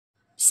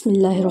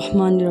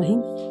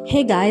Bismillahirrahmanirrahim.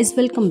 Hey guys,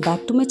 welcome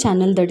back to my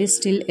channel that is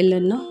still a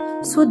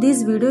learner. So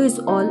this video is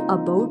all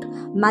about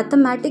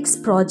mathematics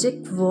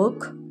project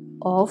work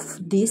of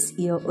this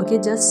year. Okay,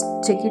 just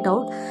check it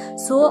out.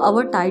 So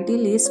our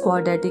title is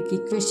quadratic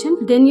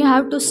equation. Then you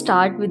have to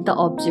start with the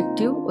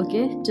objective.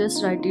 Okay,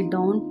 just write it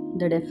down,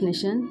 the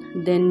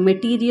definition, then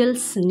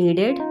materials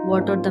needed,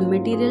 what are the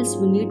materials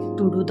we need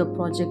to do the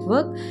project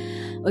work.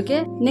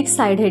 Okay, next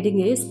side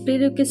heading is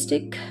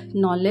prerequisite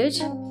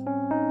knowledge,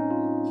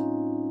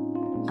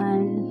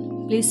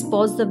 and please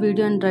pause the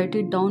video and write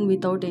it down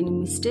without any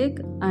mistake,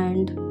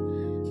 and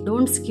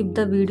don't skip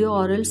the video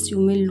or else you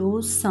may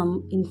lose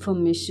some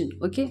information.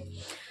 Okay,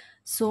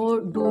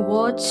 so do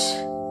watch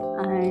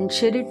and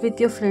share it with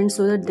your friends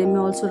so that they may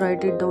also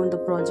write it down the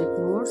project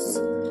notes.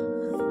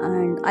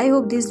 And I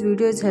hope this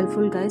video is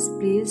helpful, guys.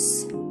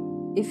 Please,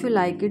 if you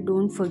like it,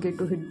 don't forget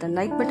to hit the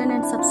like button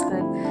and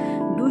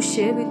subscribe. Do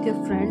share with your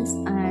friends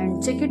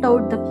and check it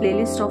out, the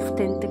playlist of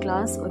 10th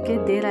class. Okay,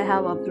 there I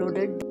have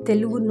uploaded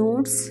Telugu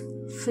notes,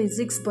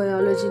 physics,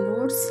 biology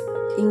notes,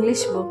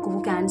 English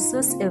workbook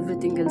answers,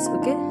 everything else.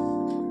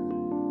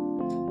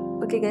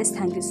 Okay guys,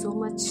 thank you so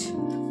much.